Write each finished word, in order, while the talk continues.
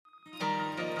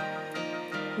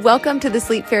Welcome to the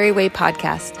Sleep Fairy Way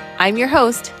podcast. I'm your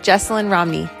host, Jessalyn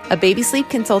Romney, a baby sleep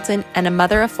consultant and a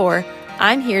mother of 4.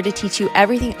 I'm here to teach you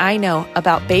everything I know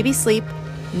about baby sleep,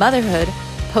 motherhood,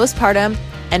 postpartum,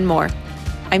 and more.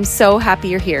 I'm so happy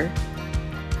you're here.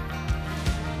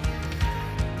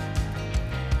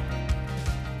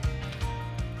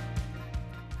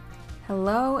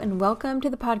 Hello and welcome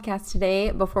to the podcast today.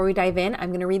 Before we dive in, I'm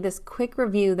going to read this quick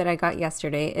review that I got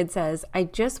yesterday. It says, I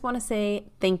just want to say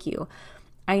thank you.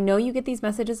 I know you get these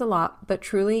messages a lot, but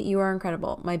truly you are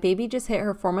incredible. My baby just hit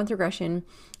her 4-month regression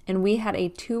and we had a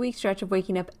 2-week stretch of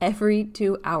waking up every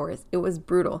 2 hours. It was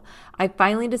brutal. I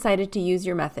finally decided to use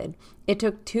your method. It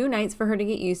took 2 nights for her to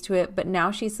get used to it, but now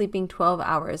she's sleeping 12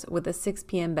 hours with a 6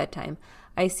 p.m. bedtime.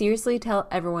 I seriously tell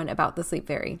everyone about the Sleep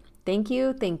Fairy. Thank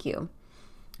you. Thank you.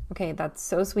 Okay, that's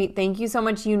so sweet. Thank you so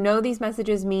much. You know these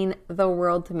messages mean the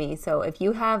world to me. So if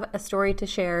you have a story to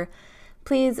share,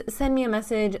 please send me a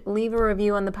message, leave a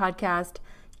review on the podcast.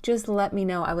 Just let me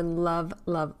know. I would love,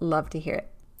 love, love to hear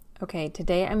it. Okay,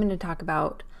 today I'm going to talk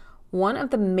about one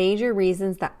of the major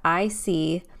reasons that I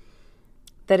see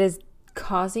that is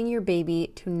causing your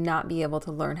baby to not be able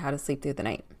to learn how to sleep through the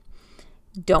night.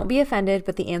 Don't be offended,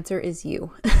 but the answer is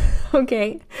you.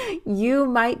 Okay? You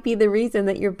might be the reason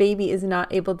that your baby is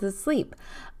not able to sleep.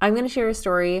 I'm going to share a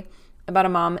story about a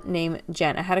mom named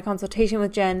Jen. I had a consultation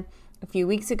with Jen a few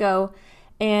weeks ago,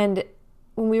 and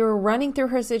when we were running through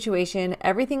her situation,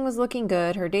 everything was looking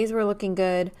good. Her days were looking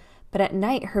good, but at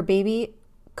night, her baby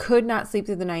could not sleep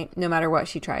through the night no matter what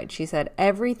she tried. She said,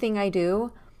 everything I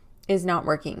do is not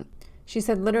working. She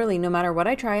said, literally, no matter what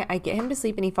I try, I get him to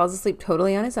sleep and he falls asleep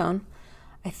totally on his own.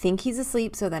 I think he's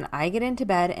asleep, so then I get into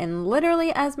bed, and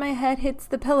literally as my head hits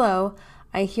the pillow,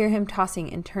 I hear him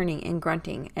tossing and turning and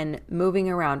grunting and moving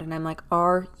around. And I'm like,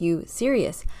 are you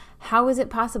serious? How is it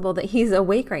possible that he's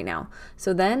awake right now?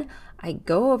 So then I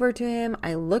go over to him.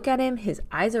 I look at him. His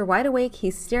eyes are wide awake.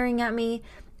 He's staring at me.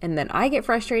 And then I get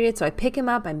frustrated. So I pick him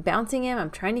up. I'm bouncing him. I'm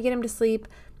trying to get him to sleep.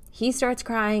 He starts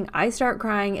crying. I start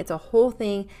crying. It's a whole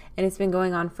thing. And it's been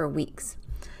going on for weeks.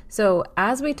 So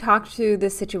as we talked through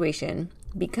this situation,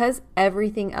 because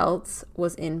everything else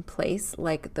was in place,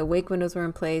 like the wake windows were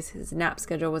in place, his nap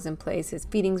schedule was in place, his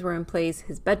feedings were in place,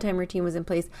 his bedtime routine was in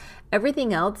place,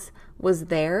 everything else was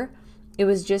there. It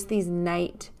was just these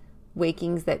night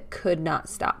wakings that could not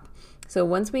stop. So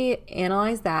once we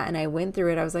analyzed that and I went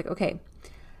through it, I was like, okay,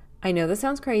 I know this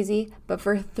sounds crazy, but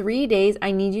for 3 days,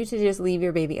 I need you to just leave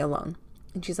your baby alone.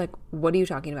 And she's like, what are you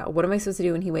talking about? What am I supposed to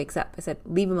do when he wakes up? I said,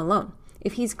 leave him alone.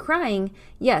 If he's crying,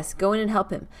 yes, go in and help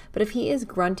him. But if he is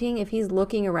grunting, if he's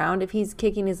looking around, if he's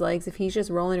kicking his legs, if he's just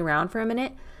rolling around for a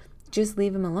minute, just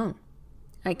leave him alone.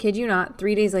 I kid you not,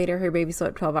 3 days later, her baby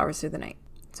slept 12 hours through the night.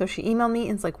 So she emailed me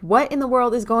and it's like, what in the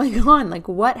world is going on? Like,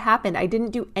 what happened? I didn't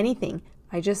do anything.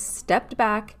 I just stepped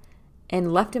back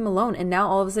and left him alone. And now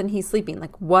all of a sudden he's sleeping.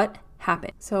 Like, what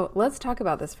happened? So let's talk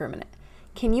about this for a minute.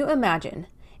 Can you imagine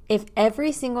if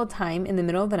every single time in the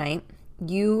middle of the night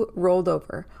you rolled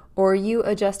over, or you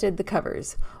adjusted the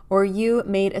covers, or you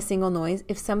made a single noise,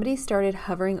 if somebody started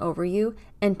hovering over you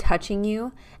and touching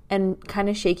you and kind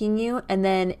of shaking you, and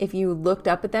then if you looked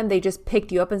up at them, they just picked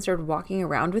you up and started walking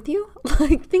around with you?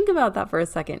 Like, think about that for a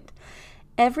second.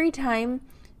 Every time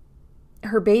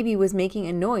her baby was making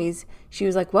a noise, she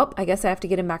was like, well, I guess I have to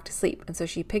get him back to sleep. And so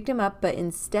she picked him up, but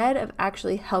instead of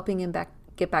actually helping him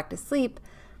get back to sleep,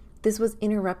 this was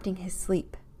interrupting his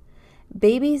sleep.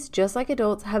 Babies, just like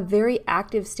adults, have very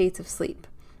active states of sleep,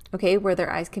 okay, where their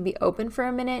eyes can be open for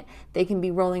a minute, they can be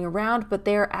rolling around, but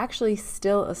they are actually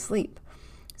still asleep.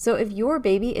 So if your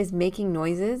baby is making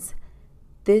noises,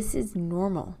 this is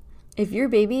normal. If your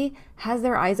baby has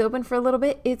their eyes open for a little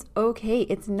bit, it's okay.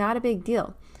 It's not a big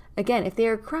deal. Again, if they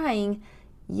are crying,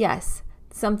 yes,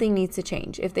 something needs to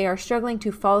change. If they are struggling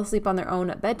to fall asleep on their own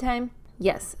at bedtime,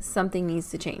 yes, something needs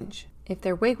to change. If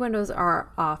their wake windows are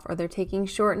off, or they're taking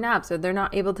short naps, or they're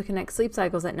not able to connect sleep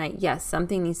cycles at night, yes,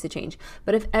 something needs to change.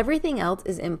 But if everything else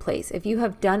is in place, if you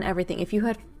have done everything, if you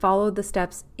had followed the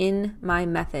steps in my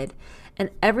method, and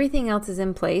everything else is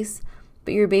in place,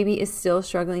 but your baby is still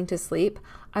struggling to sleep,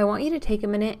 I want you to take a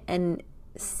minute and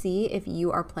see if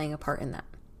you are playing a part in that.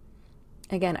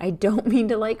 Again, I don't mean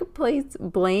to place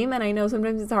blame, and I know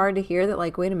sometimes it's hard to hear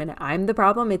that, wait a minute, I'm the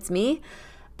problem, it's me.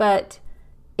 But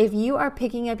if you are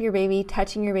picking up your baby,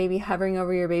 touching your baby, hovering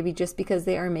over your baby just because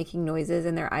they are making noises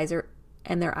and their eyes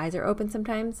are open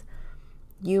sometimes,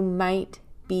 you might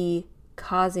be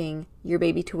causing your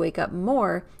baby to wake up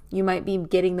more. You might be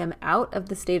getting them out of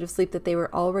the state of sleep that they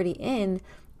were already in,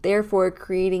 therefore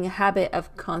creating a habit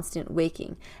of constant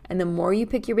waking. And the more you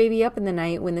pick your baby up in the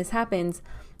night when this happens,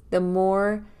 the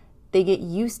more they get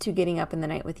used to getting up in the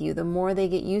night with you, the more they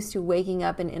get used to waking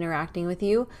up and interacting with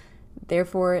you,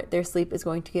 therefore their sleep is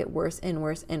going to get worse and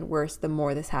worse and worse the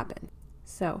more this happens.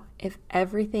 So if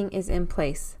everything is in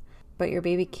place, but your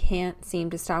baby can't seem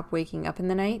to stop waking up in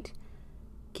the night,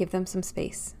 give them some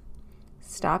space.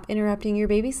 Stop interrupting your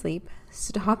baby's sleep.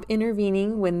 Stop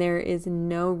intervening when there is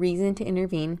no reason to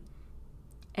intervene,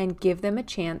 and give them a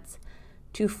chance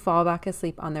to fall back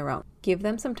asleep on their own. Give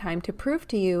them some time to prove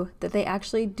to you that they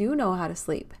actually do know how to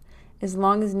sleep, as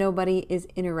long as nobody is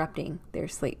interrupting their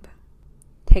sleep.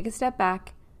 Take a step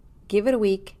back, give it a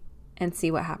week, and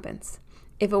see what happens.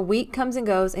 If a week comes and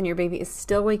goes and your baby is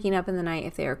still waking up in the night,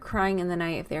 if they are crying in the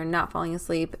night, if they are not falling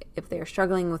asleep, if they are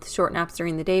struggling with short naps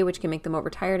during the day, which can make them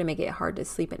overtired and make it hard to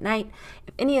sleep at night,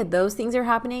 if any of those things are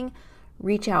happening,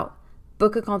 reach out.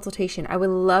 Book a consultation. I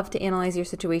would love to analyze your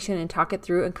situation and talk it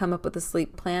through and come up with a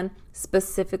sleep plan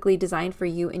specifically designed for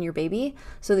you and your baby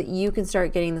so that you can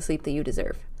start getting the sleep that you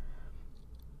deserve.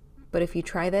 But if you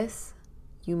try this,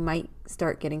 you might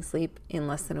start getting sleep in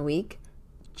less than a week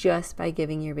just by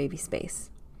giving your baby space.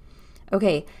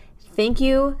 Okay, thank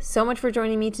you so much for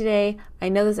joining me today. I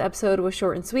know this episode was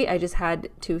short and sweet. I just had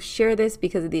to share this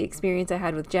because of the experience I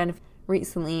had with Jen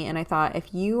recently, and I thought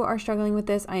if you are struggling with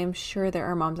this, I am sure there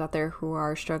are moms out there who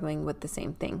are struggling with the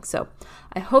same thing. So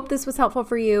I hope this was helpful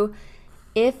for you.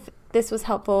 If this was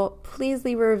helpful, please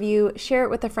leave a review, share it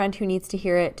with a friend who needs to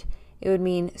hear it. It would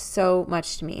mean so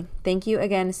much to me. Thank you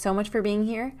again so much for being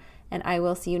here, and I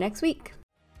will see you next week.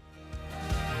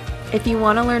 If you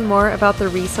want to learn more about the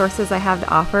resources I have to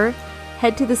offer,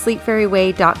 head to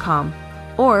thesleepfairyway.com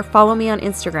or follow me on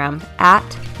Instagram at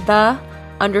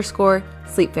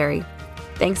 @the_sleepfairy.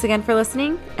 Thanks again for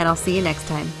listening, and I'll see you next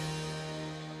time.